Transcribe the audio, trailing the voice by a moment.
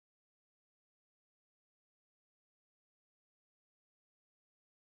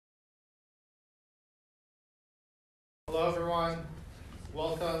Hello, everyone.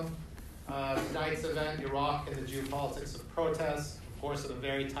 Welcome. Tonight's event, Iraq and the Geopolitics of Protests, of course, at a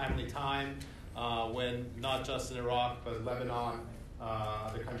very timely time when not just in Iraq, but Lebanon,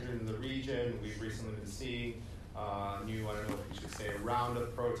 other countries in the region, we've recently been seeing I don't know if you should say, a round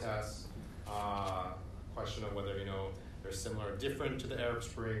of protests, question of whether, they're similar or different to the Arab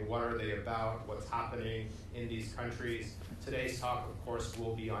Spring. What are they about? What's happening in these countries? Today's talk, of course,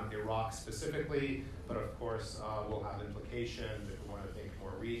 will be on Iraq specifically, but of course, we'll have implications if we want to think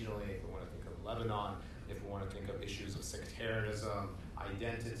more regionally, if we want to think of Lebanon, if we want to think of issues of sectarianism,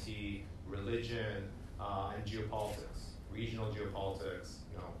 identity, religion, and geopolitics, regional geopolitics,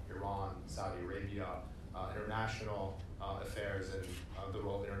 Iran, Saudi Arabia, international affairs and the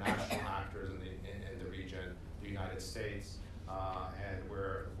role of international actors in the region, the United States, and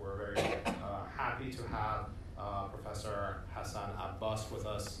we're very happy to have Professor Hassan Abbas with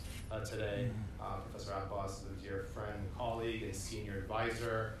us today. Professor Abbas is a dear friend, colleague, and senior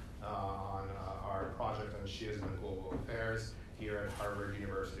advisor on our project on Shi'ism and Global Affairs here at Harvard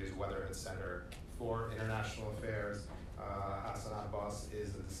University's Weatherhead Center for International Affairs. Hassan Abbas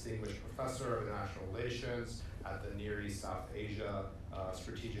is a distinguished professor of international relations at the Near East South Asia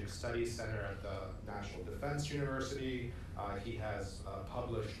Strategic Studies Center at the National Defense University. He has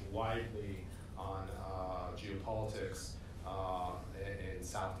published widely on geopolitics in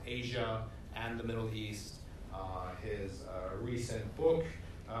South Asia and the Middle East. His recent book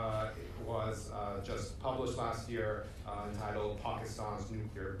was just published last year entitled Pakistan's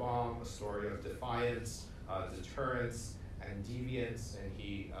Nuclear Bomb, A Story of Defiance, Deterrence, and Deviance, and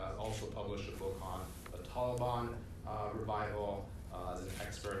he also published a book on the Taliban revival as an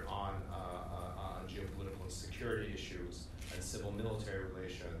expert on geopolitical and security issues and civil-military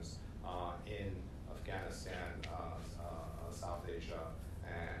relations in Afghanistan, South Asia,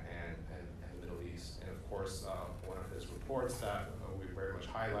 and the Middle East. And of course, one of his reports that we very much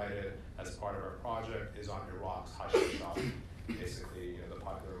highlighted as part of our project is on Iraq's Hashish, basically the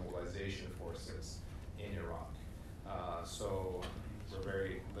popular mobilization forces in Iraq. So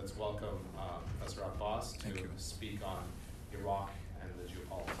let's welcome Professor Abbas to speak on Iraq and the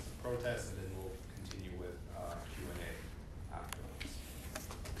geopolitics of protests, and then we'll continue with Q&A afterwards.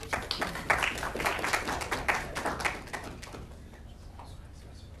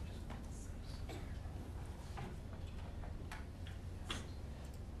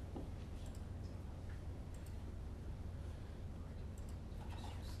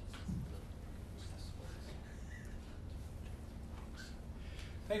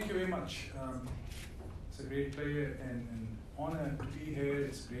 Thank you very much. It's a great pleasure and an honor to be here.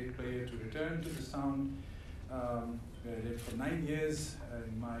 It's a great pleasure to return to this town where I lived for 9 years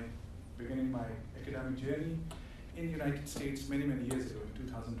beginning my academic journey in the United States many years ago, in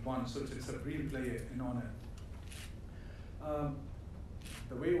 2001. So it's a real pleasure and honor.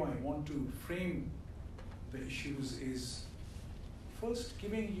 The way I want to frame the issues is first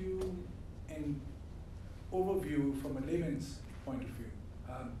giving you an overview from a layman's point of view.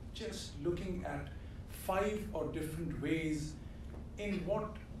 Just looking at 5 or different ways in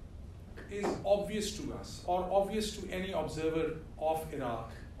what is obvious to us or obvious to any observer of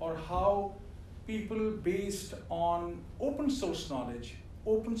Iraq, or how people based on open source knowledge,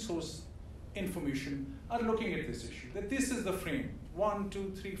 open source information are looking at this issue. That this is the frame, 1,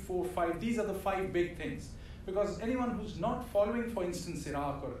 2, 3, 4, 5, these are the 5 big things. Because anyone who's not following, for instance,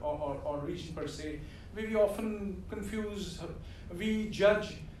 Iraq or region per se, we often confuse, we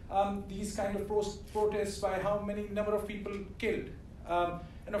judge these kind of protests by how many number of people killed.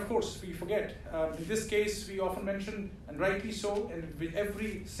 And of course, we forget. In this case, we often mention, and rightly so, and with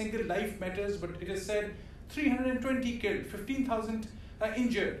every single life matters, but it is said 320 killed, 15,000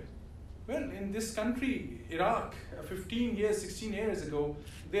 injured. Well, in this country, Iraq, 16 years ago,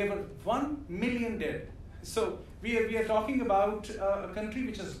 there were 1 million dead. So we are talking about a country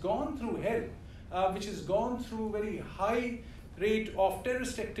which has gone through hell, which has gone through very high rate of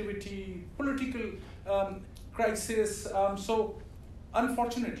terrorist activity, political crisis. So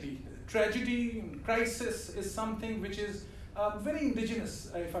unfortunately, tragedy, crisis is something which is very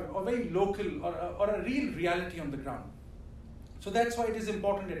indigenous, or very local, or a real reality on the ground. So that's why it is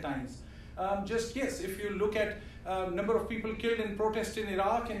important at times. If you look at number of people killed in protest in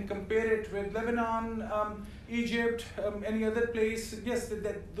Iraq and compare it with Lebanon, Egypt, any other place, yes,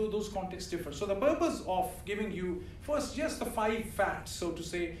 those contexts differ. So the purpose of giving you first just the 5 facts, so to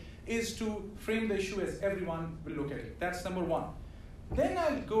say, is to frame the issue as everyone will look at it. That's number 1. Then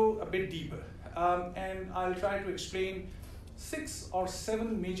I'll go a bit deeper and I'll try to explain 6 or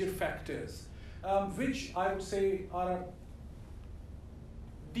 7 major factors, which I would say are a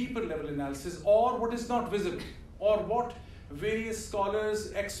deeper level analysis, or what is not visible, or what various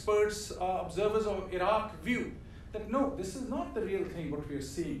scholars, experts, observers of Iraq view. That no, this is not the real thing what we are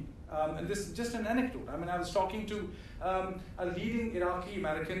seeing. And this is just an anecdote. I mean, I was talking to a leading Iraqi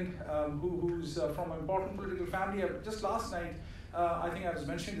American who's from an important political family. Just last night, I think I was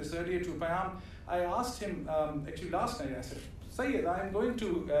mentioning this earlier to Payam. I asked him, actually last night, I said, Sayyid, I'm going to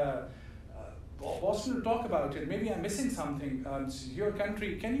Boston to talk about it. Maybe I'm missing something. It's your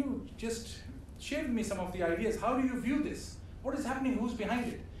country. Can you just share with me some of the ideas? How do you view this? What is happening? Who's behind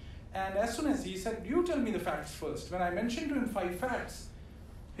it? And as soon as he said, you tell me the facts first. When I mentioned to him 5 facts,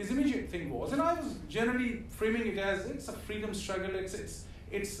 his immediate thing was, and I was generally framing it as it's a freedom struggle,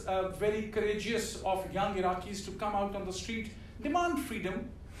 it's very courageous of young Iraqis to come out on the street, demand freedom,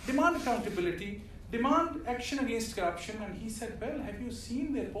 demand accountability, demand action against corruption. And he said, well, have you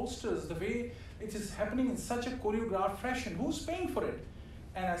seen their posters, the way it is happening in such a choreographed fashion? Who's paying for it?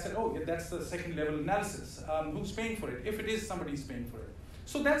 And I said, oh, yeah, that's the second level analysis. Who's paying for it? If it is, somebody's paying for it.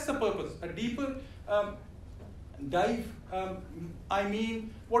 So that's the purpose, a deeper dive. I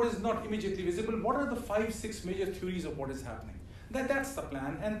mean, what is not immediately visible? What are the 5-6 major theories of what is happening? That's the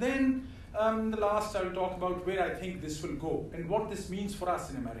plan. And then the last I'll talk about where I think this will go and what this means for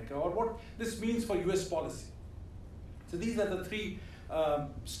us in America or what this means for US policy. So these are the 3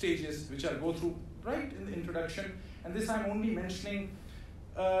 stages which I'll go through right in the introduction. And this I'm only mentioning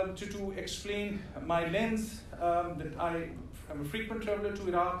to explain my lens that I'm a frequent traveler to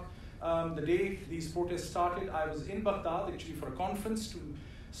Iraq. The day these protests started, I was in Baghdad actually for a conference to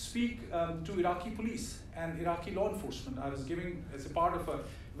speak to Iraqi police and Iraqi law enforcement. I was giving as a part of a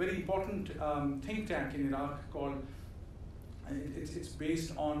very important think tank in Iraq called, it's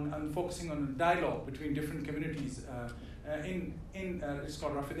based on focusing on dialogue between different communities it's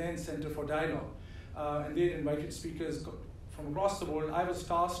called Rafidain Center for Dialogue. And they invited speakers from across the world. I was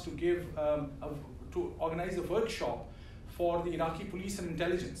tasked to organize a workshop for the Iraqi police and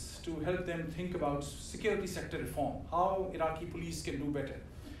intelligence to help them think about security sector reform, how Iraqi police can do better.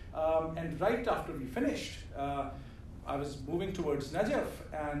 And right after we finished, I was moving towards Najaf,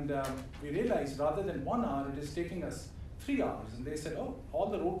 and we realized rather than 1 hour, it is taking us 3 hours. And they said, oh, all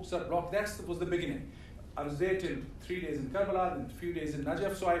the roads are blocked. That was the beginning. I was there till 3 days in Karbala and a few days in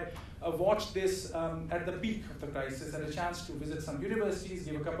Najaf. So I watched this at the peak of the crisis, had a chance to visit some universities,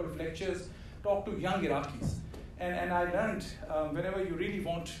 give a couple of lectures, talk to young Iraqis. And I learned whenever you really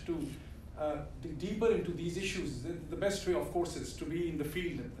want to dig deeper into these issues, the best way, of course, is to be in the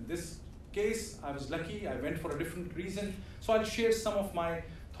field. In this case, I was lucky. I went for a different reason. So I'll share some of my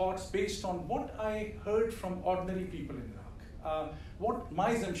thoughts based on what I heard from ordinary people in Iraq, what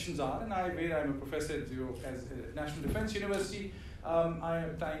my assumptions are, and where I'm a professor at National Defense University, I am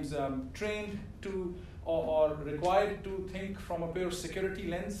at times trained to or required to think from a pure security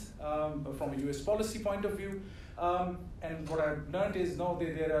lens, from a US policy point of view. And what I've learned is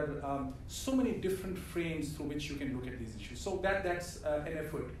there are so many different frames through which you can look at these issues. So that's an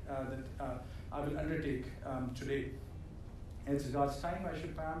effort that I will undertake today. As regards time, I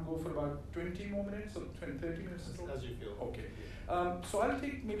should go for about 20 more minutes or 30 minutes or so? As you feel. Okay. So I'll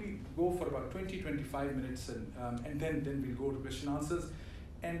go for about 20-25 minutes and then we'll go to question and answers.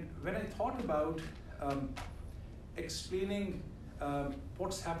 And when I thought about explaining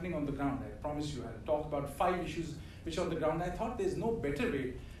what's happening on the ground, I promise you I'll talk about 5 issues which are on the ground. I thought there's no better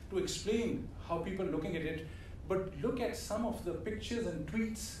way to explain how people are looking at it, but look at some of the pictures and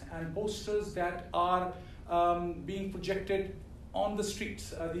tweets and posters that are being projected on the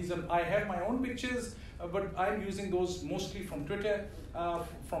streets. I have my own pictures, but I'm using those mostly from Twitter,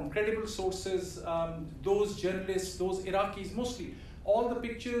 from credible sources, those journalists, those Iraqis, mostly. All the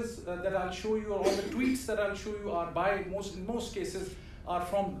pictures that I'll show you, or all the tweets that I'll show you are in most cases, are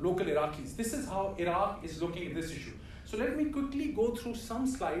from local Iraqis. This is how Iraq is looking at this issue. So let me quickly go through some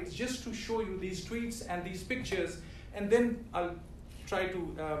slides just to show you these tweets and these pictures, and then I'll try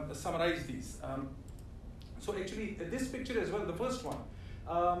to summarize these. So actually, this picture as well, the first one,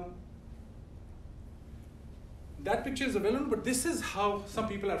 that picture is available, but this is how some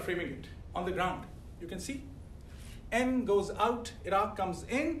people are framing it on the ground. You can see, N goes out, Iraq comes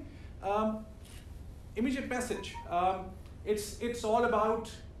in. Immediate message. It's all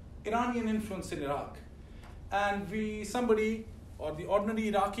about Iranian influence in Iraq, and somebody or the ordinary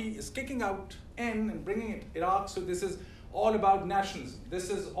Iraqi is kicking out N and bringing it Iraq. So this is all about nationalism. This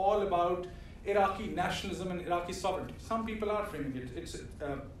is all about Iraqi nationalism and Iraqi sovereignty. Some people are framing it.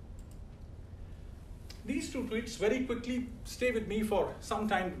 These 2 tweets, very quickly, stay with me for some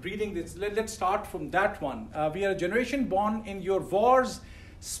time reading this. Let's start from that one. We are a generation born in your wars,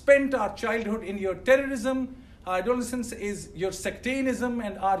 spent our childhood in your terrorism. Our adolescence is your sectarianism,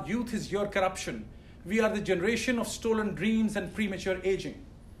 and our youth is your corruption. we are the generation of stolen dreams and premature aging.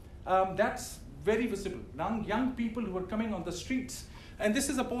 That's very visible. Young people who are coming on the streets, and this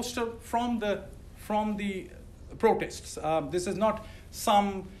is a poster from the protests. This is not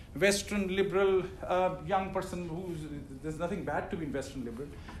some Western liberal young person there's nothing bad to be Western liberal.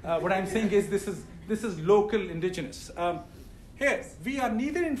 What I'm saying is this is local indigenous. Here, we are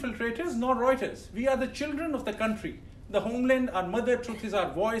neither infiltrators nor Reuters. We are the children of the country. The homeland, our mother, truth is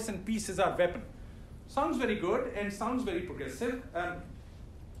our voice, and peace is our weapon. Sounds very good and sounds very progressive.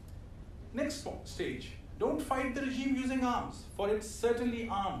 Next stage. Don't fight the regime using arms, for it's certainly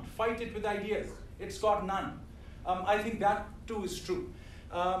armed. Fight it with ideas. It's got none. I think that too is true.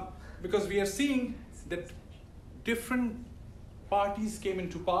 Because we are seeing that different parties came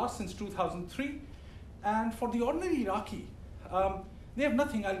into power since 2003. And for the ordinary Iraqi, they have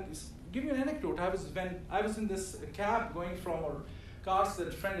nothing. I'll give you an anecdote. When I was in this cab going from, or cars that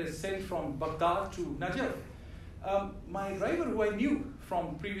a friend has sent from Baghdad to Najaf, my driver, who I knew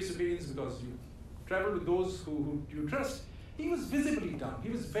from previous opinions, because you travel with those who you trust, he was visibly down. He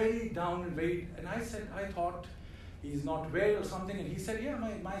was very down and I said, I thought he's not well or something. And he said, yeah,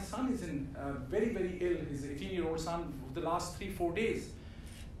 my son is in very, very ill. His 18-year-old son for the last 3-4 days.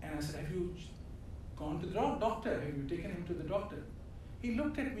 And I said, have you gone to the doctor? Have you taken him to the doctor? He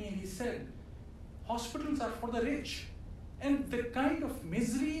looked at me and he said, hospitals are for the rich. And the kind of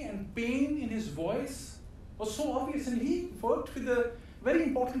misery and pain in his voice was so obvious. And he worked with a very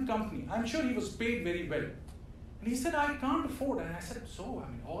important company. I'm sure he was paid very well. And he said, I can't afford. And I said, so,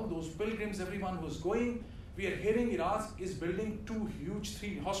 all those pilgrims, everyone who's going, we are hearing Iraq is building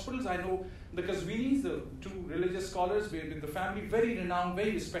 3 hospitals. I know the Qazwinis, the 2 religious scholars, we're with the family, very renowned,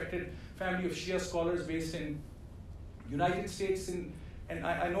 very respected family of Shia scholars based in United States. And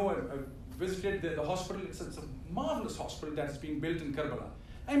I know I visited the hospital. It's a marvelous hospital that is being built in Karbala.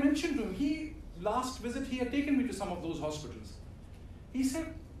 I mentioned to him, last visit, he had taken me to some of those hospitals. He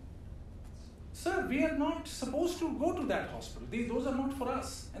said, sir, we are not supposed to go to that hospital. Those are not for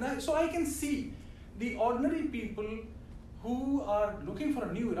us. And so I can see the ordinary people who are looking for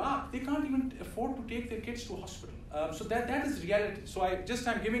a new Iraq, they can't even afford to take their kids to hospital. So that is reality. So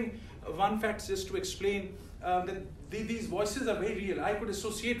I'm giving one fact just to explain that these voices are very real. I could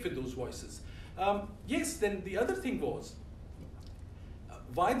associate with those voices. Yes, then the other thing was,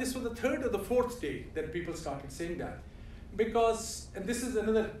 why this was the 3rd or the 4th day that people started saying that? Because, and this is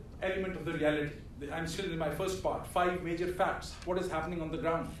another element of the reality. I'm still in my first part, 5 major facts. What is happening on the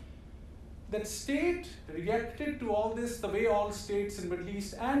ground? That state reacted to all this the way all states in the Middle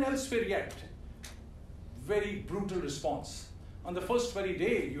East and elsewhere react. Very brutal response. On the first very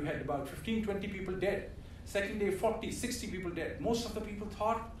day, you had about 15, 20 people dead. Second day, 40, 60 people dead. Most of the people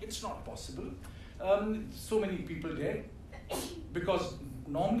thought it's not possible. So many people dead. Because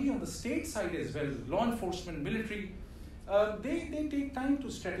normally on the state side as well, law enforcement, military, they take time to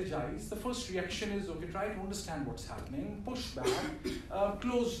strategize. The first reaction is, okay, try to understand what's happening, push back,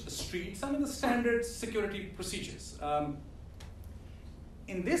 close streets, the standard security procedures.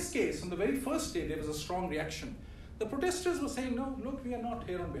 In this case, on the very first day, there was a strong reaction. The protesters were saying, no, look, we are not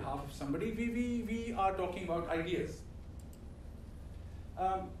here on behalf of somebody. We are talking about ideas.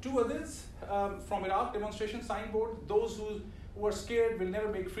 2 others from Iraq, demonstration signboard, those who are scared will never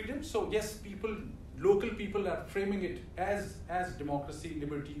make freedom. So yes, local people are framing it as democracy,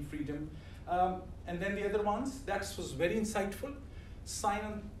 liberty, freedom. And then the other ones, that was very insightful.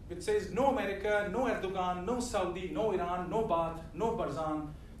 Sign, it says no America, no Erdogan, no Saudi, no Iran, no Baath, no Barzan,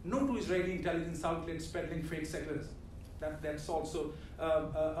 no to Israeli intelligence outlets peddling fake secularism. That's also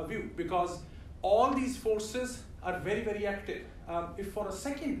a view, because all these forces are very, very active. If for a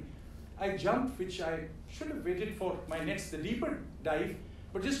second I jump, which I should have waited for the deeper dive,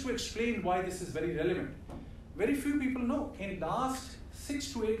 but just to explain why this is very relevant. Very few people know, in last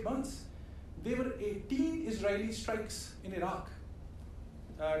 6 to 8 months, there were 18 Israeli strikes in Iraq.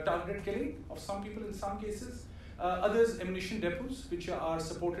 Targeted killing of some people in some cases. Others, ammunition depots, which are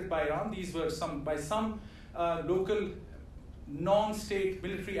supported by Iran. These were by some local non-state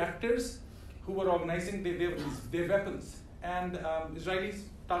military actors who were organizing their weapons. And Israelis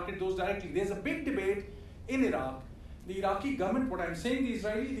targeted those directly. There's a big debate in Iraq. The Iraqi government, what I'm saying,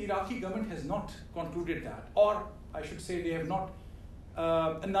 the Iraqi government has not concluded that. Or I should say they have not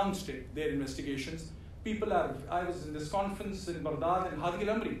announced it, their investigations. I was in this conference in Baghdad, and Hadi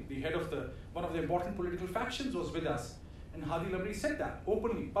al-Amri, the head of one of the important political factions, was with us. And Hadi al-Amri said that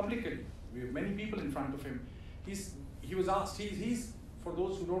openly, publicly. We have many people in front of him. He was asked, he's for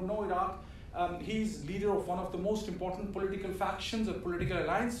those who don't know Iraq, he's leader of one of the most important political factions or political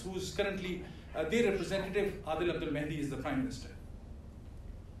alliance, who's currently their representative, Adil Abdul Mahdi, is the prime minister.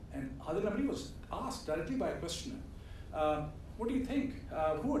 And Adil Amri was asked directly by a questioner, what do you think?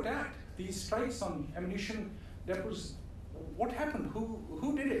 Who attacked these strikes on ammunition depots? What happened?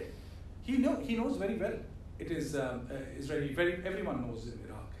 Who did it? He knows very well. It is Israeli. Everyone knows in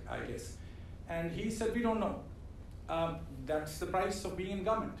Iraq, I guess. And he said, we don't know. That's the price of being in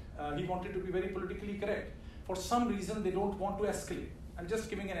government. He wanted to be very politically correct. For some reason, they don't want to escalate. I'm just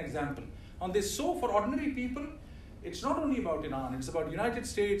giving an example on this. So for ordinary people, it's not only about Iran. It's about United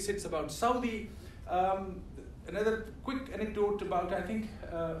States. It's about Saudi. Another quick anecdote about, I think,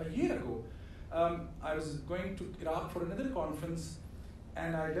 a year ago, I was going to Iraq for another conference,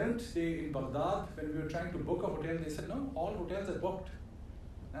 and I learned in Baghdad, when we were trying to book a hotel, they said, no, all hotels are booked.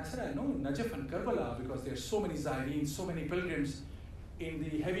 And I said, I know Najaf and Karbala, because there are so many Zaireen, so many pilgrims. In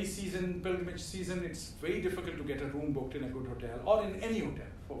the heavy season, pilgrimage season, it's very difficult to get a room booked in a good hotel, or in any hotel,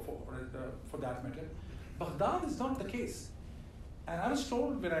 for that matter. Baghdad is not the case. And I was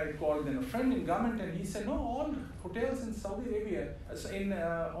told when I called in a friend in government, and he said, no, all hotels in Saudi Arabia,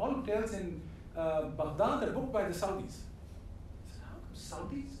 all hotels in Baghdad are booked by the Saudis. I said, how come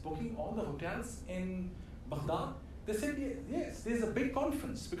Saudis booking all the hotels in Baghdad? They said, yes, there's a big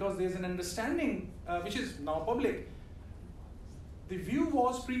conference because there's an understanding, which is now public. The view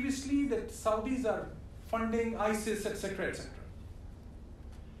was previously that Saudis are funding ISIS, etc., etc.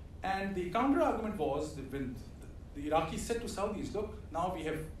 And the counter argument was that when the Iraqis said to Saudis, look, now we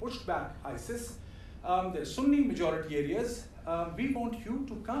have pushed back ISIS, there are Sunni majority areas, we want you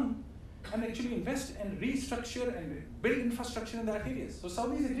to come and actually invest and restructure and build infrastructure in that areas. So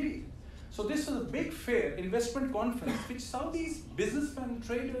Saudis agreed. So this was a big fair investment conference, which Saudis, businessmen,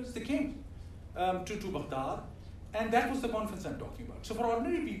 traders, they came to Baghdad, and that was the conference I'm talking about. So for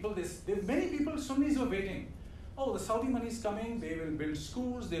ordinary people, there are many people, Sunnis were waiting. Oh, the Saudi money is coming, they will build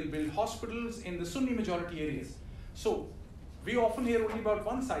schools, they'll build hospitals in the Sunni majority areas. So we often hear only about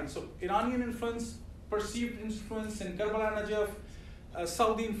one side. So Iranian influence, perceived influence in Karbala, Najaf,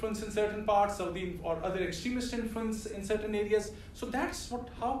 Saudi influence in certain parts, Saudi or other extremist influence in certain areas. So that's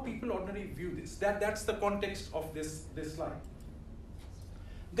how people ordinarily view this. That's the context of this slide.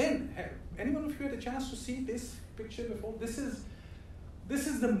 Then, any one of you had a chance to see this picture before? This is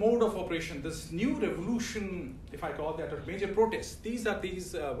the mode of operation, this new revolution, if I call that, or major protests. These are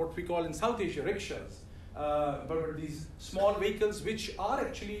what we call in South Asia rickshaws, but these small vehicles which are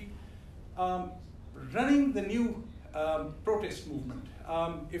actually running the new protest movement.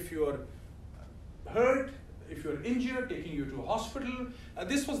 If you're hurt, if you're injured, taking you to a hospital.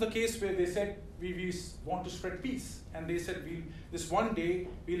 This was the case where they said, we want to spread peace. And they said, this one day,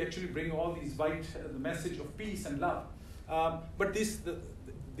 we'll actually bring all these the message of peace and love. But the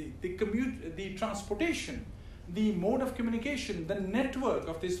transportation, the mode of communication, the network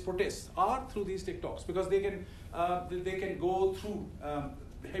of these protests are through these TikToks, because they can go through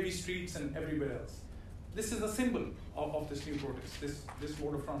the heavy streets and everywhere else. This is a symbol of this new protest, this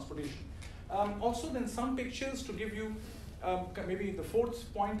mode of transportation. Also, then some pictures to give you, maybe the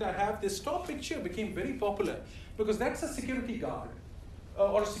fourth point I have, this top picture became very popular because that's a security guard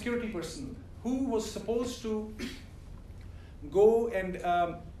or a security person who was supposed to go and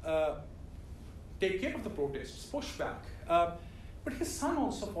take care of the protests, push back. But his son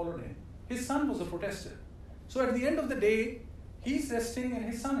also followed him. His son was a protester. So at the end of the day, he's resting and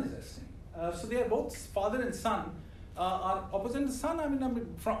his son is resting. So they are both father and son are opposite. The son,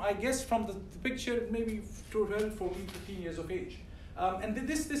 I guess from the picture, maybe 12, 14, 15 years of age. And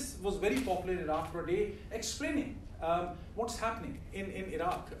this was very popular in Iraq for a day, explaining what's happening in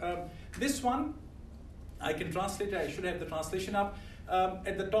Iraq. This one, I can translate it. I should have the translation up.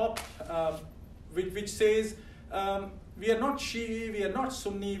 At the top, which says, we are not Shi'i, we are not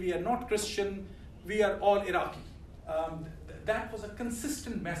Sunni, we are not Christian, we are all Iraqi. That was a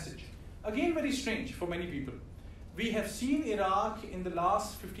consistent message. Again, very strange for many people. We have seen Iraq in the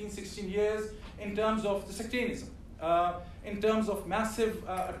last 15, 16 years in terms of the sectarianism, in terms of massive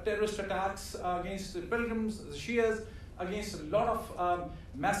terrorist attacks against the pilgrims, the Shias, against a lot of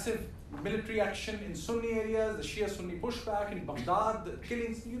massive military action in Sunni areas, the Shia-Sunni pushback in Baghdad, the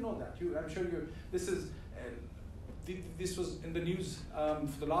killings, you know that. I'm sure this was in the news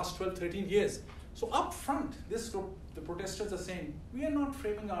for the last 12, 13 years. So up front, the protesters are saying, we are not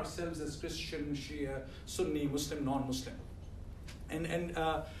framing ourselves as Christian, Shia, Sunni, Muslim, non-Muslim. And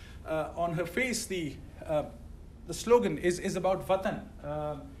on her face, the slogan is about Watan.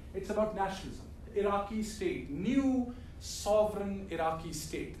 It's about nationalism, Iraqi state, new sovereign Iraqi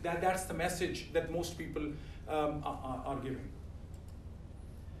state. That's the message that most people are giving.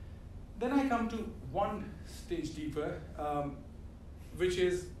 Then I come to one stage deeper, which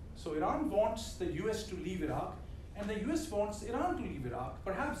is, so Iran wants the US to leave Iraq and the US wants Iran to leave Iraq.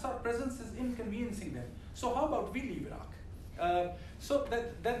 Perhaps our presence is inconveniencing them. So how about we leave Iraq? So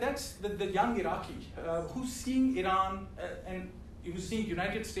that's the young Iraqi who's seeing Iran and who's seeing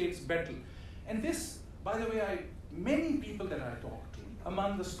United States battle. And this, by the way, many people that I talk to,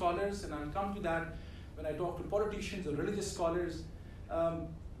 among the scholars, and I'll come to that when I talk to politicians or religious scholars,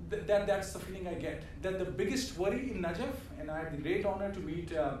 that's the feeling I get. That the biggest worry in Najaf, and I had the great honor to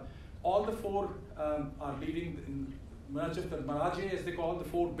meet all the four are leading in Najaf, the Maraje, as they call the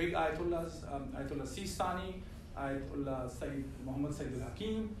four big Ayatollahs, Ayatollah Sistani, Ayatollah Sayyid Muhammad Sayyid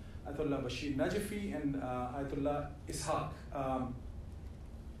al-Hakim, Ayatollah Bashir Najafi, and Ayatollah Ishaq.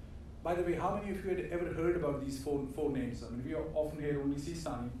 By the way, how many of you had ever heard about these four names? I mean, we often hear only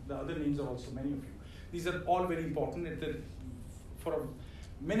Sistani. The other names are also many of you. These are all very important. For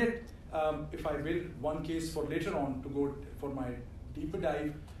a minute, if I build one case for later on to go for my deeper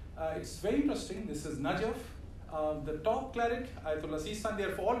dive, it's very interesting. This is Najaf. The top cleric, Ayatollah Sistani, they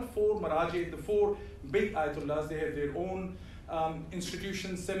are all four Maraje, the four big Ayatollahs. They have their own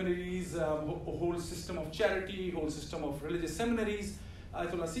institutions, seminaries, a whole system of charity, whole system of religious seminaries.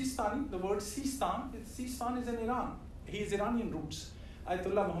 Ayatollah Sistani, the word Sistan is in Iran. He is Iranian roots.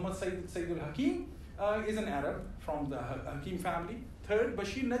 Ayatollah Muhammad Sayyid al-Hakim is an Arab from the Hakim family. Third,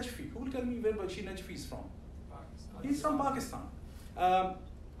 Bashir Najfi. Who will tell me where Bashir Najfi is from? Pakistan. He's from Pakistan.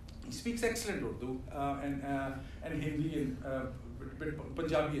 He speaks excellent Urdu and Hindi and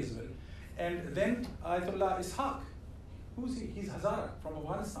Punjabi as well. And then Ayatollah Ishaq. Who's he? He's Hazara from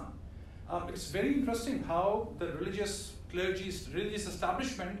Afghanistan. It's very interesting how the religious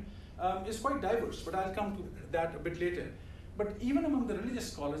establishment is quite diverse, but I'll come to that a bit later. But even among the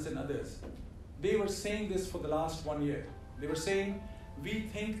religious scholars and others, they were saying this for the last 1 year. They were saying, we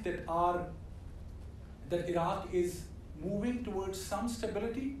think that Iraq is moving towards some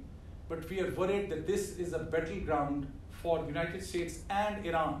stability, but we are worried that this is a battleground for the United States and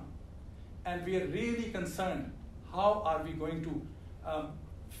Iran. And we are really concerned, how are we going to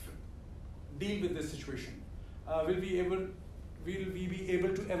deal with this situation? Will we be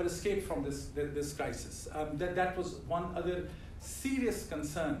able to ever escape from this crisis? That was one other serious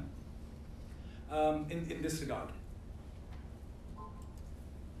concern in this regard.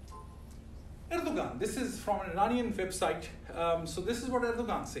 Erdogan, this is from an Iranian website. So this is what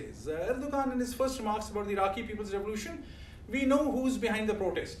Erdogan says. Erdogan, in his first remarks about the Iraqi People's Revolution, we know who's behind the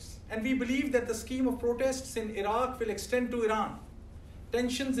protests, and we believe that the scheme of protests in Iraq will extend to Iran.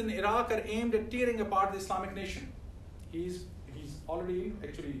 Tensions in Iraq are aimed at tearing apart the Islamic nation. He's already,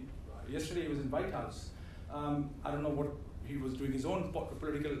 actually, yesterday he was in White House. I don't know what he was doing, his own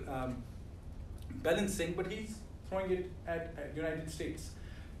political balancing, but he's throwing it at United States.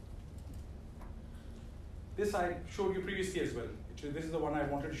 This I showed you previously as well. Actually, this is the one I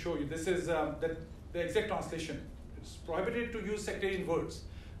wanted to show you. This is the exact translation. It's prohibited to use sectarian words.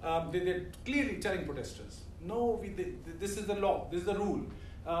 They're clearly telling protesters, no, this is the law, this is the rule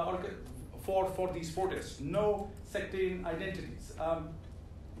for these protests. No sectarian identities.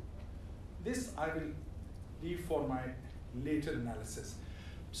 This I will leave for my later analysis.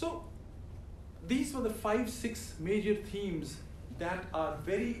 So these were the 5-6 major themes that are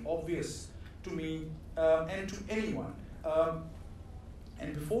very obvious to me and to anyone.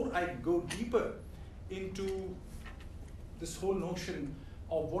 And before I go deeper into this whole notion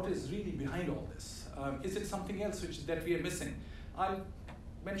of what is really behind all this, is it something else that we are missing? I'll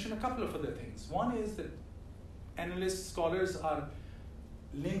mention a couple of other things. One is that analysts, scholars are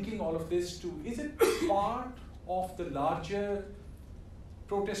linking all of this to, is it part of the larger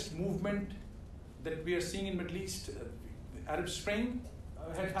protest movement that we are seeing in Middle East? The Arab Spring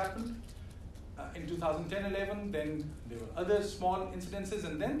had happened in 2010-11, then there were other small incidences,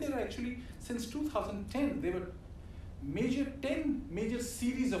 and then there are actually, since 2010, there were 10 major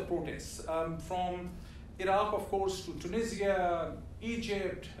series of protests from Iraq, of course, to Tunisia,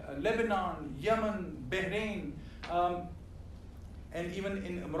 Egypt, Lebanon, Yemen, Bahrain, and even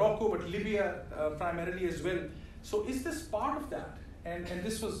in Morocco, but Libya primarily as well. So is this part of that? And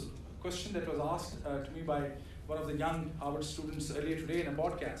this was a question that was asked to me by one of the young Harvard students earlier today in a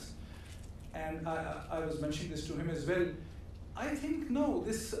podcast. And I was mentioning this to him as well. I think no,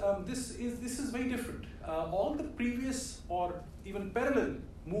 this is very different. All the previous or even parallel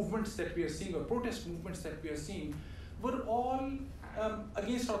movements that we are seeing, or protest movements that we are seeing, were all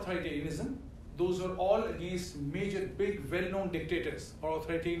against authoritarianism. Those were all against major, big, well-known dictators or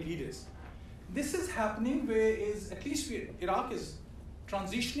authoritarian leaders. This is happening where at least Iraq is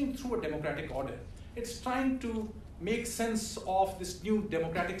transitioning through a democratic order. It's trying to make sense of this new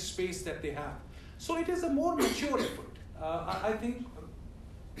democratic space that they have. So it is a more mature effort. I think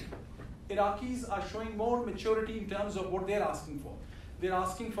Iraqis are showing more maturity in terms of what they're asking for. They're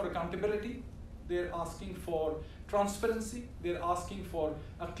asking for accountability, they're asking for transparency, they're asking for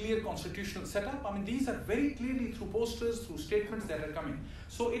a clear constitutional setup. I mean, these are very clearly through posters, through statements that are coming.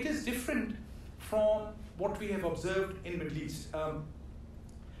 So it is different from what we have observed in Middle East.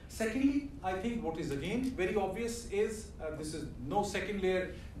 Secondly, I think what is again very obvious is, this is no second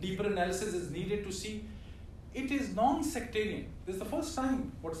layer, deeper analysis is needed to see, it is non-sectarian. This is the first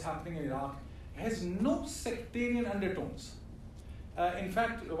time what's happening in Iraq has no sectarian undertones. In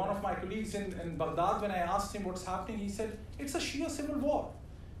fact, one of my colleagues in Baghdad, when I asked him what's happening, he said, it's a Shia civil war.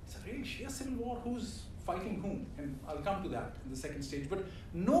 It's a really Shia civil war, who's fighting whom? And I'll come to that in the second stage. But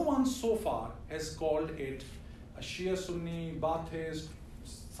no one so far has called it a Shia Sunni, Baathist,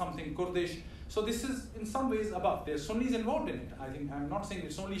 something Kurdish. So this is in some ways above. There's Sunnis involved in it. I think I'm not saying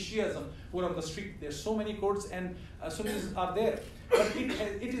it's only Shias who are on the street. There's so many Kurds and Sunnis are there. But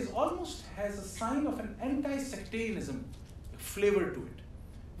it is almost has a sign of an anti-sectarianism flavor to it,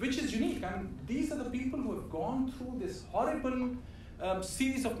 which is unique. I mean, these are the people who have gone through this horrible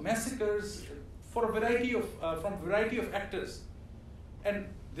series of massacres for a variety of from a variety of actors. And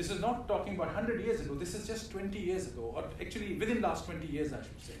this is not talking about 100 years ago. This is just 20 years ago, or actually within the last 20 years, I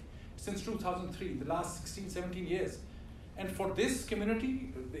should say. Since 2003, the last 16, 17 years. And for this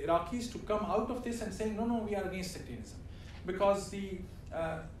community, the Iraqis, to come out of this and saying, no, we are against sectarianism. Because the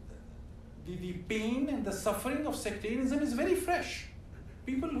pain and the suffering of sectarianism is very fresh.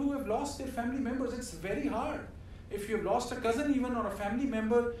 People who have lost their family members, it's very hard. If you have lost a cousin even or a family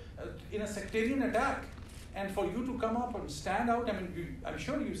member in a sectarian attack, and for you to come up and stand out, I mean, I'm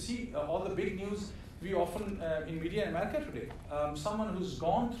sure you see all the big news we often in media in America today. Someone who's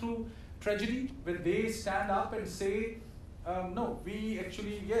gone through tragedy, when they stand up and say, no, we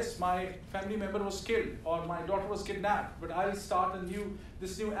actually, yes, my family member was killed or my daughter was kidnapped, but I'll start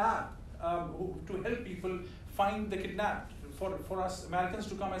this new app to help people find the kidnapped, for us Americans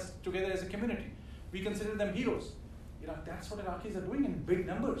to come together as a community. We consider them heroes. That's what Iraqis are doing in big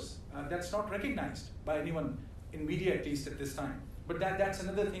numbers. That's not recognized by anyone in media, at least at this time. But that's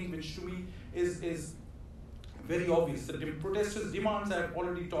another thing which to me is very obvious. The protesters' demands I've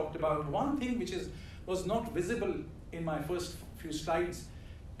already talked about. One thing which was not visible in my first few slides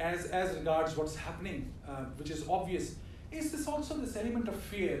as regards what's happening, which is obvious, is this element of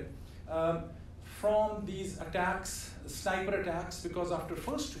fear from these attacks, sniper attacks, because after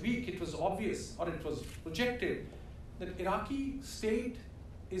first week it was obvious, or it was projected, that Iraqi state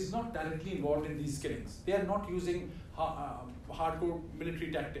is not directly involved in these killings. They are not using hardcore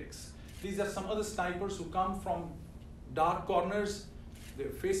military tactics. These are some other snipers who come from dark corners, their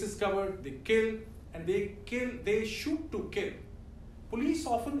faces covered, they kill, and they shoot to kill. Police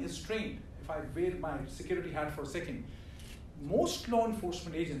often is trained, if I wear my security hat for a second, most law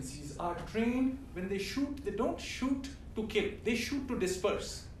enforcement agencies are trained when they shoot, they don't shoot to kill, they shoot to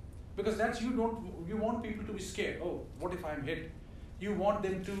disperse. Because you want people to be scared. Oh, what if I'm hit? You want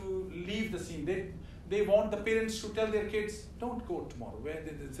them to leave the scene. They want the parents to tell their kids, don't go tomorrow, where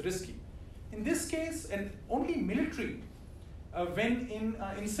it's risky. In this case, and only military, when in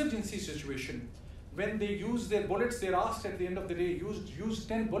an insurgency situation, when they use their bullets, they're asked at the end of the day, use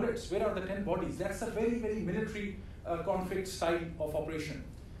 10 bullets, where are the 10 bodies? That's a very, very military conflict style of operation.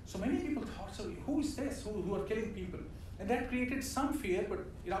 So many people thought, so who is this, who are killing people? And that created some fear, but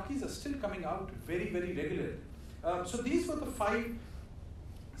Iraqis are still coming out very, very regularly. So these were the 5-6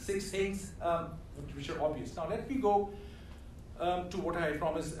 things which are obvious. Now let me go to what I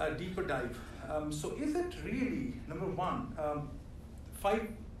promised, a deeper dive. So is it really, number one,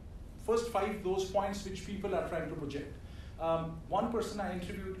 first five those points which people are trying to project? One person I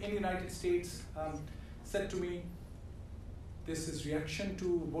interviewed in the United States said to me, this is reaction to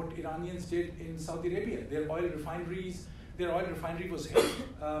what Iranians did in Saudi Arabia. Their oil refinery was hit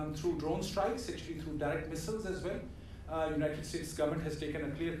through drone strikes, actually through direct missiles as well. United States government has taken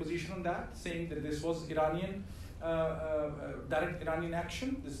a clear position on that, saying that this was direct Iranian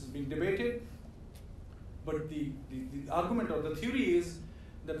action. This is being debated. But the argument or the theory is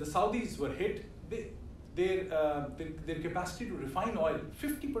that the Saudis were hit. Their capacity to refine oil,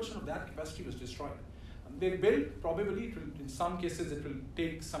 50% of that capacity was destroyed. They built, probably, in some cases it will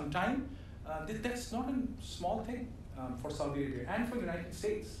take some time. That's not a small thing for Saudi Arabia and for the United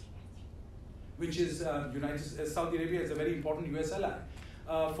States, which is Saudi Arabia is a very important US ally.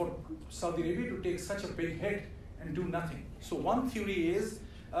 For Saudi Arabia to take such a big hit and do nothing. So one theory is,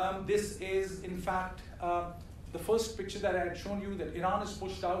 this is in fact, the first picture that I had shown you, that Iran is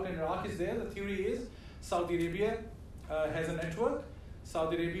pushed out and Iraq is there. The theory is Saudi Arabia has a network.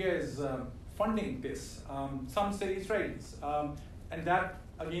 Saudi Arabia is funding this. Some say Israelis. And that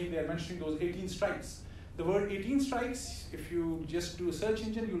again, they are mentioning those 18 strikes. The word 18 strikes, if you just do a search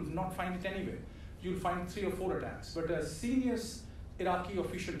engine, you'll not find it anywhere. You'll find 3 or 4 attacks. But a senior Iraqi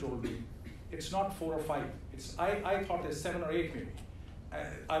official told me it's not 4 or 5. I thought there's 7 or 8 maybe.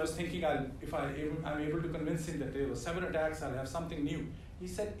 I was thinking if I'm able to convince him that there were 7 attacks, I'll have something new. He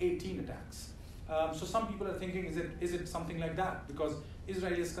said 18 attacks. So some people are thinking, is it something like that? Because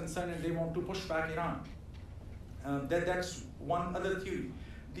Israel is concerned and they want to push back Iran. That's one other theory.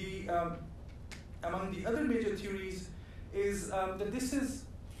 Among the other major theories is that this is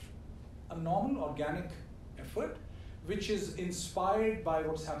a normal organic effort which is inspired by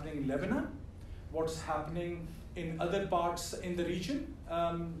what's happening in Lebanon, what's happening in other parts in the region,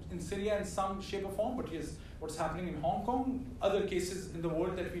 in Syria in some shape or form, but yes, what's happening in Hong Kong, other cases in the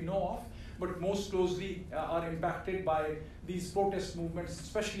world that we know of, but most closely are impacted by these protest movements,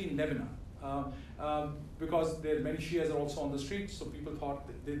 especially in Lebanon. Because there many Shias are also on the streets, so people thought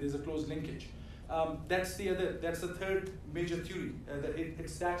that there's a close linkage. That's the third major theory.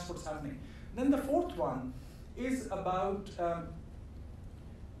 That's what's happening. Then the fourth one is about,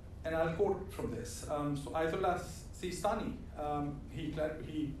 and I'll quote from this. So Ayatollah Sistani,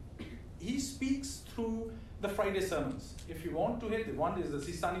 he speaks through the Friday sermons. If you want to hit, the one is the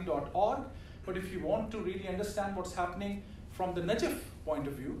sistani.org, but if you want to really understand what's happening from the Najaf point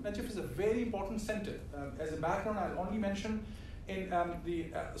of view, Najaf is a very important center. As a background, I'll only mention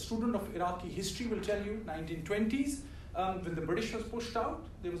the student of Iraqi history will tell you, 1920s, when the British was pushed out,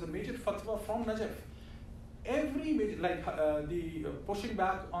 there was a major fatwa from Najaf. Every major, like the pushing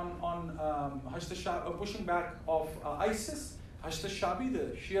back pushing back of ISIS, Hashd al-Shabi,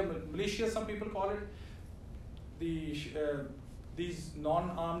 the Shia militia, some people call it, these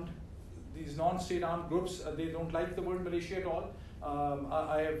non-state armed groups, they don't like the word militia at all.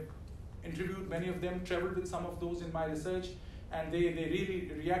 I have interviewed many of them, traveled with some of those in my research, and they really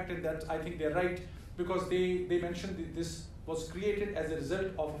reacted that I think they're right, because they mentioned that this was created as a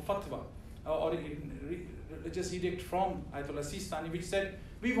result of a fatwa or a religious edict from Ayatollah Sistani, which said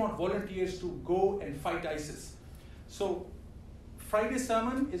we want volunteers to go and fight ISIS. So Friday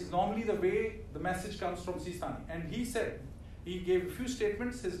sermon is normally the way the message comes from Sistani, and he said, he gave a few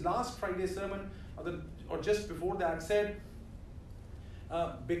statements. His last Friday sermon, or just before that, said,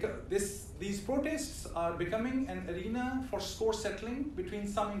 these protests are becoming an arena for score settling between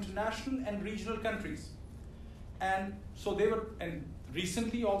some international and regional countries. And so they were, and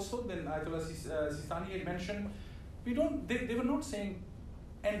recently also, then Ayatollah Sistani had mentioned, they were not saying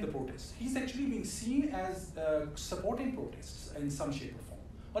end the protests. He's actually being seen as supporting protests in some shape or form,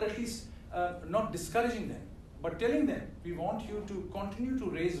 or at least not discouraging them, but telling them, we want you to continue to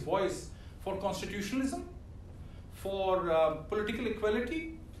raise voice for constitutionalism, for political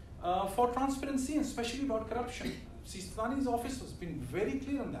equality, for transparency, and especially about corruption. Sistani's office has been very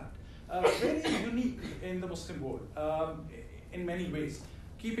clear on that. Very unique in the Muslim world in many ways,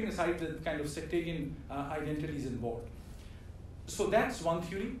 keeping aside the kind of sectarian identities involved. So that's one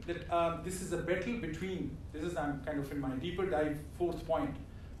theory, that this is a battle between, I'm kind of in my deeper dive, fourth point,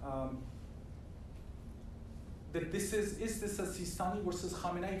 that is this a Sistani versus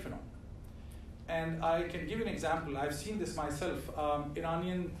Khamenei phenomenon? And I can give you an example. I've seen this myself.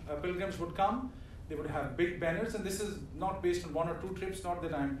 Iranian pilgrims would come, they would have big banners, and this is not based on 1 or 2 trips, not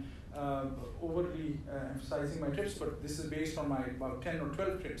that I'm overly emphasizing my trips, but this is based on my about 10 or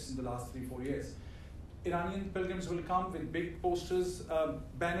 12 trips in the last 3-4 years. Iranian pilgrims will come with big posters,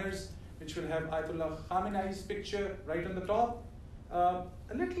 banners, which will have Ayatollah Khamenei's picture right on the top, a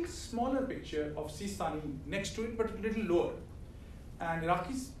little smaller picture of Sistani next to it, but a little lower. And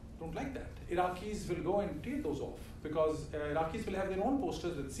Iraqis don't like that. Iraqis will go and tear those off, because Iraqis will have their own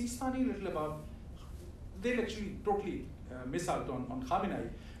posters with Sistani little above. They'll actually totally miss out on Khamenei,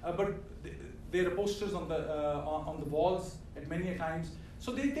 but there are posters on the walls at many times.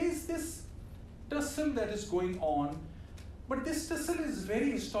 So there's this tussle that is going on, but this tussle is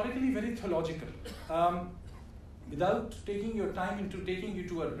very historically very theological. Without taking your time into taking you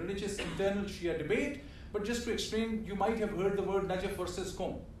to a religious internal Shia debate, but just to explain, you might have heard the word Najaf versus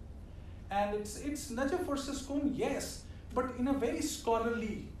Qom. And it's Najaf versus Qom, yes, but in a very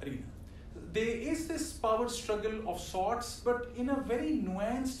scholarly arena. There is this power struggle of sorts, but in a very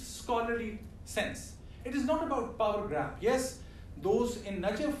nuanced scholarly sense. It is not about power grab. Yes, those in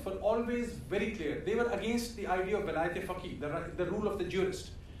Najaf were always very clear. They were against the idea of Velayat-e-Faqih, the rule of the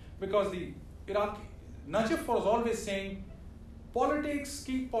jurist, because the Iraqi Najaf was always saying, politics,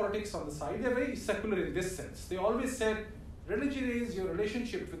 keep politics on the side. They're very secular in this sense. They always said, religion is your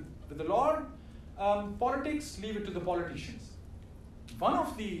relationship with the Lord, politics, leave it to the politicians. One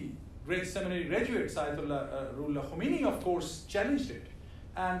of the great seminary graduates, Ayatollah Ruhollah Khomeini, of course, challenged it.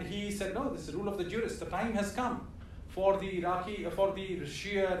 And he said, no, this is the rule of the jurist. The time has come for the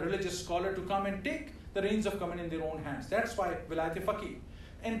Shia religious scholar to come and take the reins of government in their own hands. That's why Vilayat-e-Faqih.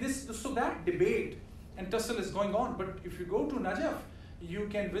 And so that debate and tussle is going on. But if you go to Najaf, you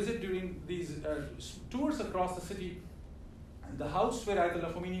can visit during these tours across the city, the house where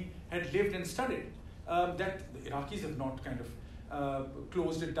Ayatollah Khomeini had lived and studied. That the Iraqis have not kind of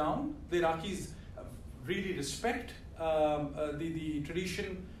closed it down. The Iraqis really respect the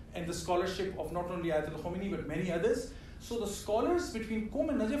tradition and the scholarship of not only Ayatollah Khomeini but many others. So the scholars between Qom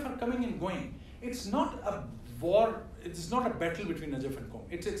and Najaf are coming and going. It's not a war, it's not a battle between Najaf and Qom.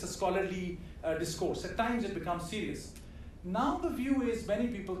 It's a scholarly discourse. At times it becomes serious. Now the view is, many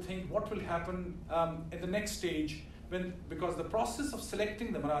people think what will happen at the next stage, because the process of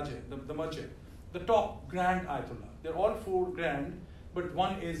selecting the Marajah, the Marja, the top grand Ayatollah, they're all 4 grand, but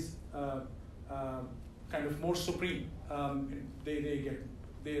one is kind of more supreme.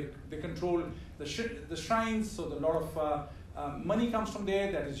 They control the shrines, so a lot of money comes from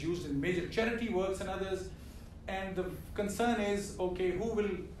there that is used in major charity works and others. And the concern is, okay, who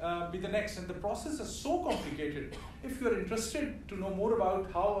will be the next? And the process is so complicated. If you're interested to know more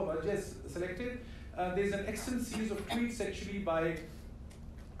about how a Marja is selected, there's an excellent series of tweets actually by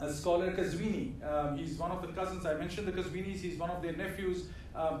a scholar Qazwini. He's one of the cousins. I mentioned the Qazwinis. He's one of their nephews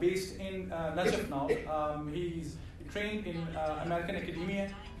based in Najaf now. He's trained in American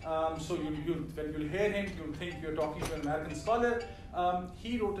academia. So when you'll hear him, you'll think you're talking to an American scholar.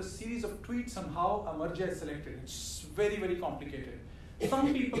 He wrote a series of tweets on how a Marja is selected. It's very, very complicated.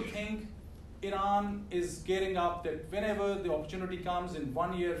 Some people think Iran is gearing up that whenever the opportunity comes in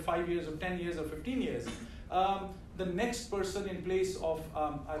 1 year, 5 years, or 10 years, or 15 years, the next person in place of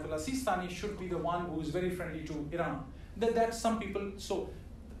Ayatollah Sistani should be the one who is very friendly to Iran. That's some people. So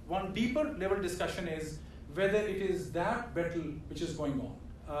one deeper level discussion is whether it is that battle which is going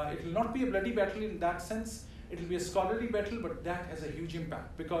on. It will not be a bloody battle in that sense. It will be a scholarly battle, but that has a huge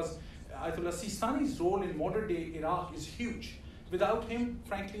impact because Ayatollah Sistani's role in modern day Iraq is huge. Without him,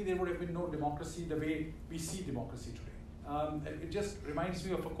 frankly, there would have been no democracy the way we see democracy today. It just reminds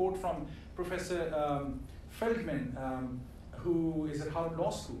me of a quote from Professor Feldman, who is at Harvard Law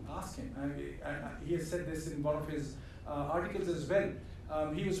School. Ask him. He has said this in one of his articles as well.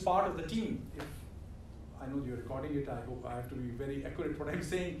 He was part of the team. If I know you're recording it, I hope I have to be very accurate what I'm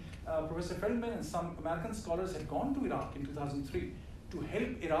saying. Professor Feldman and some American scholars had gone to Iraq in 2003 to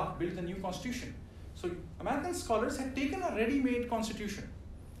help Iraq build a new constitution. So American scholars had taken a ready-made constitution.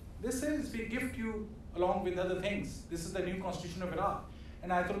 This is, we gift you along with other things. This is the new constitution of Iraq.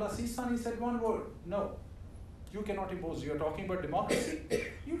 And Ayatollah Sistani said one word: no, you cannot impose. You're talking about democracy.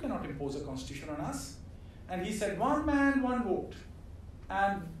 You cannot impose a constitution on us. And he said, one man, one vote.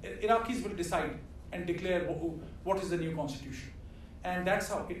 And Iraqis will decide and declare what is the new constitution. And that's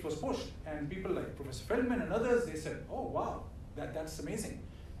how it was pushed. And people like Professor Feldman and others, they said, oh, wow, that's amazing.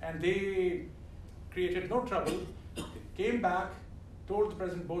 And they created no trouble. They came back, told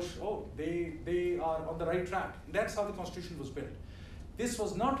President Bush, oh, they are on the right track. That's how the constitution was built. This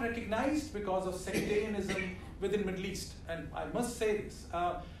was not recognized because of sectarianism within Middle East. And I must say this,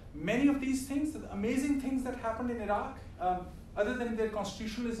 many of these things, the amazing things that happened in Iraq, other than their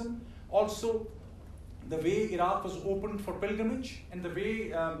constitutionalism, also the way Iraq was opened for pilgrimage, and the way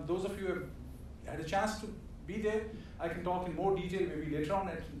those of you who have had a chance to be there, I can talk in more detail maybe later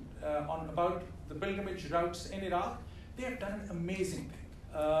on about the pilgrimage routes in Iraq. They have done an amazing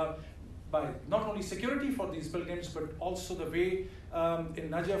thing by not only security for these pilgrims, but also the way in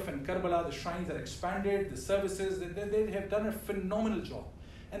Najaf and Karbala the shrines are expanded, the services, they have done a phenomenal job.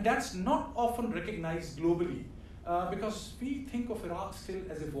 And that's not often recognized globally because we think of Iraq still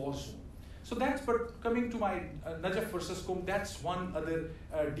as a war zone. So that's, but coming to my Najaf versus Qom, that's one other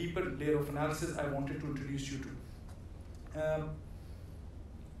deeper layer of analysis I wanted to introduce you to.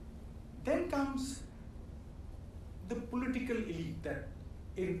 Then comes the political elite that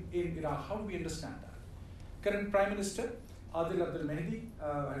in Iraq. How do we understand that? Current Prime Minister, Adil Abdul Mahdi,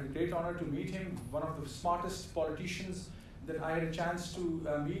 I had a great honor to meet him, one of the smartest politicians that I had a chance to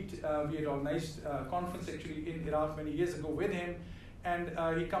meet. We had organized a conference actually in Iraq many years ago with him, and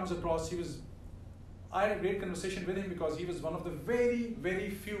he comes across, I had a great conversation with him because he was one of the very, very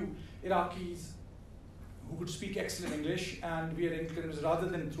few Iraqis who could speak excellent English, and we had interviews rather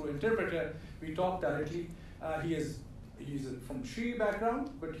than through interpreter, we talked directly. He's from Shi'i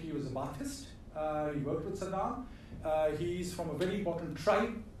background, but he was a Ba'athist. He worked with Saddam. He's from a very important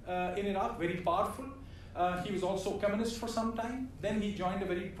tribe in Iraq, very powerful. He was also communist for some time. Then he joined a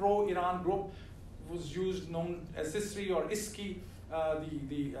very pro-Iran group, was known as Isri or Iski,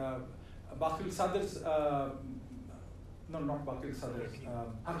 the Baqil Sadr's no, not Baqir Sadr,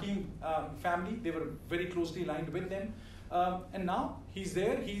 Hakim family. They were very closely aligned with them. And now he's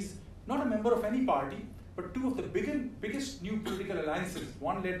there. He's not a member of any party, but two of the biggest new political alliances,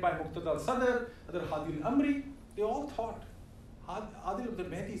 one led by Muqtada al-Sadr, other Hadi al-Amri, they all thought Adil Abdul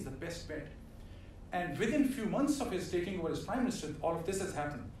Mahdi is the best bet. And within few months of his taking over as prime minister, all of this has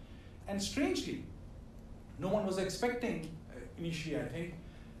happened. And strangely, no one was expecting, initially I think,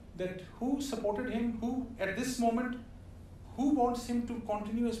 that who supported him, who at this moment, who wants him to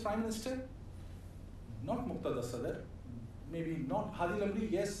continue as prime minister? Not Muqtada Sadr, maybe not Hadi al-Amri,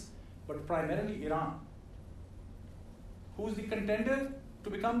 yes, but primarily Iran. Who's the contender to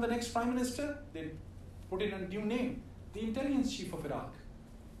become the next prime minister? They put in a new name, the intelligence chief of Iraq.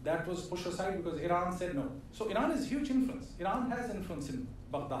 That was pushed aside because Iran said no. So Iran has huge influence. Iran has influence in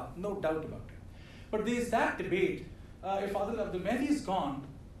Baghdad, no doubt about it. But there is that debate. If Adil Abdul Mahdi is gone,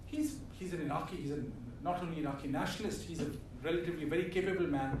 he's an Iraqi, he's not only Iraqi nationalist, he's a relatively very capable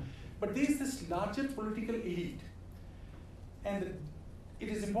man. But there is this larger political elite. And it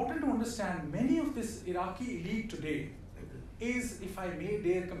is important to understand many of this Iraqi elite today is, if I may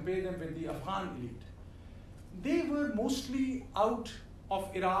dare compare them with the Afghan elite, they were mostly out of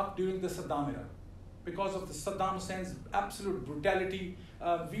Iraq during the Saddam era because of the Saddam Hussein's absolute brutality.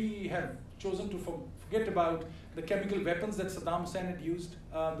 We have chosen to forget about the chemical weapons that Saddam Hussein had used,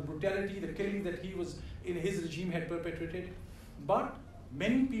 the brutality, the killing that he was in his regime had perpetrated. But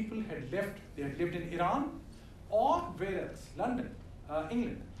many people had left. They had lived in Iran or where else? London,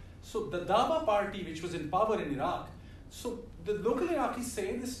 England. So the Daba party, which was in power in Iraq, so the local Iraqis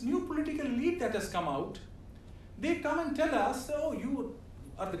say this new political elite that has come out, they come and tell us, oh, you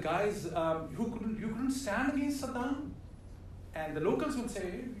are the guys who couldn't stand against Saddam. And the locals will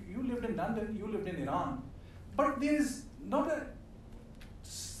say, you lived in London, you lived in Iran. But there is not a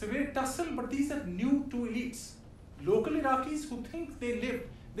severe tussle, but these are new two elites. Local Iraqis who think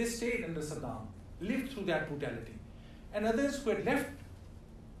they stayed under Saddam, lived through that brutality. And others who had left,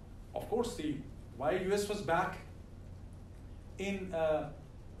 of course, while US was back in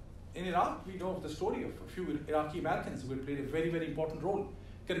Iraq, we know of the story of a few Iraqi Americans who had played a very, very important role,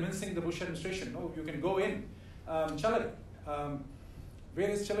 convincing the Bush administration, no, you can go in. Chalabi, where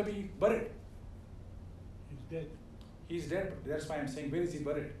is Chalabi buried? He's dead. He's dead, that's why I'm saying, where is he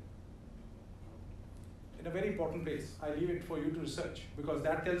buried? In a very important place. I leave it for you to research, because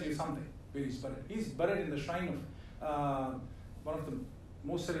that tells you something, where he's buried. He's buried in the shrine of one of the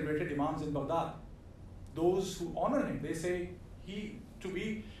most celebrated imams in Baghdad. Those who honor him, they say to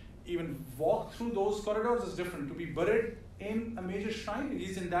be even walk through those corridors is different. To be buried in a major shrine,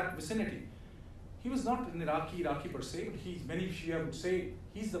 he's in that vicinity. He was not an Iraqi per se, but many Shia would say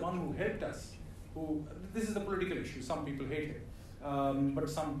he's the one who helped us. This is a political issue. Some people hate him, but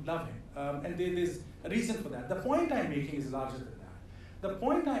some love him. And there's a reason for that. The point I'm making is larger than that. The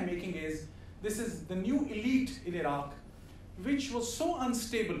point I'm making is this is the new elite in Iraq, which was so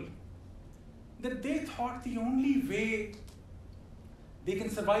unstable that they thought the only way they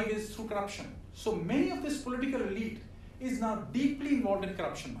can survive is through corruption. So many of this political elite is now deeply involved in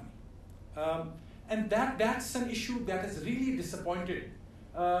corruption money. And that's an issue that has really disappointed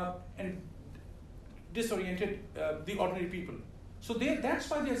and disoriented the ordinary people. So that's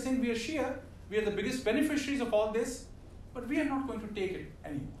why they're saying we are Shia, we are the biggest beneficiaries of all this, but we are not going to take it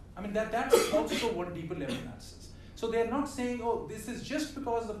anymore. I mean, that's also one deeper level analysis. So they're not saying, oh, this is just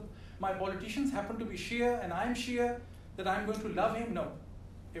because my politicians happen to be Shia and I'm Shia, that I'm going to love him. No.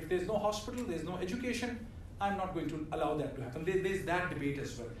 If there's no hospital, there's no education, I'm not going to allow that to happen. There's that debate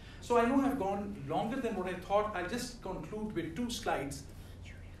as well. So I know I've gone longer than what I thought. I'll just conclude with 2 slides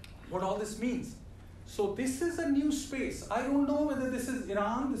what all this means. So this is a new space. I don't know whether this is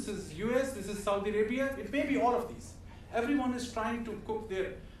Iran, this is US, this is Saudi Arabia. It may be all of these. Everyone is trying to cook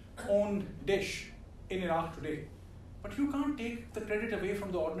their own dish in Iraq today. But you can't take the credit away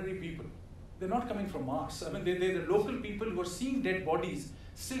from the ordinary people. They're not coming from Mars. I mean, they're the local people who are seeing dead bodies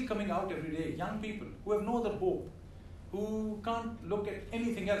still coming out every day. Young people who have no other hope, who can't look at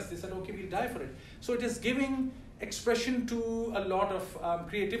anything else. They said, okay, we'll die for it. So it is giving expression to a lot of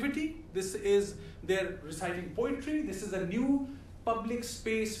creativity. This is they're reciting poetry. This is a new public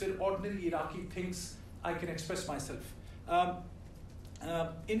space where ordinary Iraqi thinks I can express myself.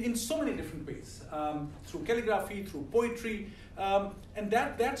 In so many different ways, through calligraphy, through poetry, and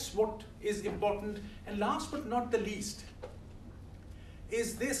that's what is important. And last but not the least,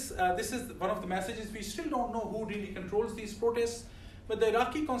 is this is one of the messages. We still don't know who really controls these protests, but the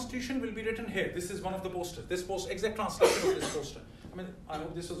Iraqi constitution will be written here. This is one of the posters. This poster, exact translation of this poster. I mean, I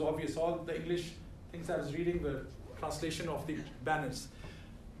hope this was obvious. All the English things I was reading were translation of the banners.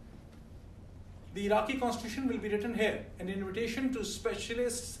 The Iraqi constitution will be written here, an invitation to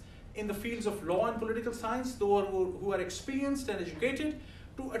specialists in the fields of law and political science, those who are experienced and educated,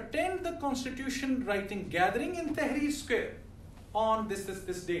 to attend the constitution writing gathering in Tahrir Square on this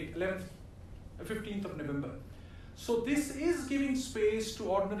date, 15th of November. So this is giving space to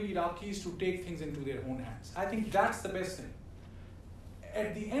ordinary Iraqis to take things into their own hands. I think that's the best thing.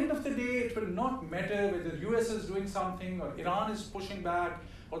 At the end of the day, it will not matter whether the US is doing something or Iran is pushing back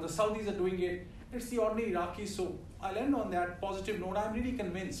or the Saudis are doing it. It's the ordinary Iraqis. So I'll end on that positive note. I'm really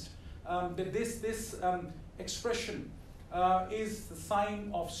convinced that this expression is the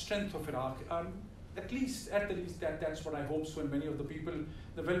sign of strength of Iraq. At the least, that's what I hope so, and many of the people,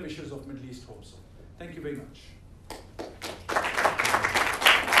 the well-wishers of Middle East hope so. Thank you very much.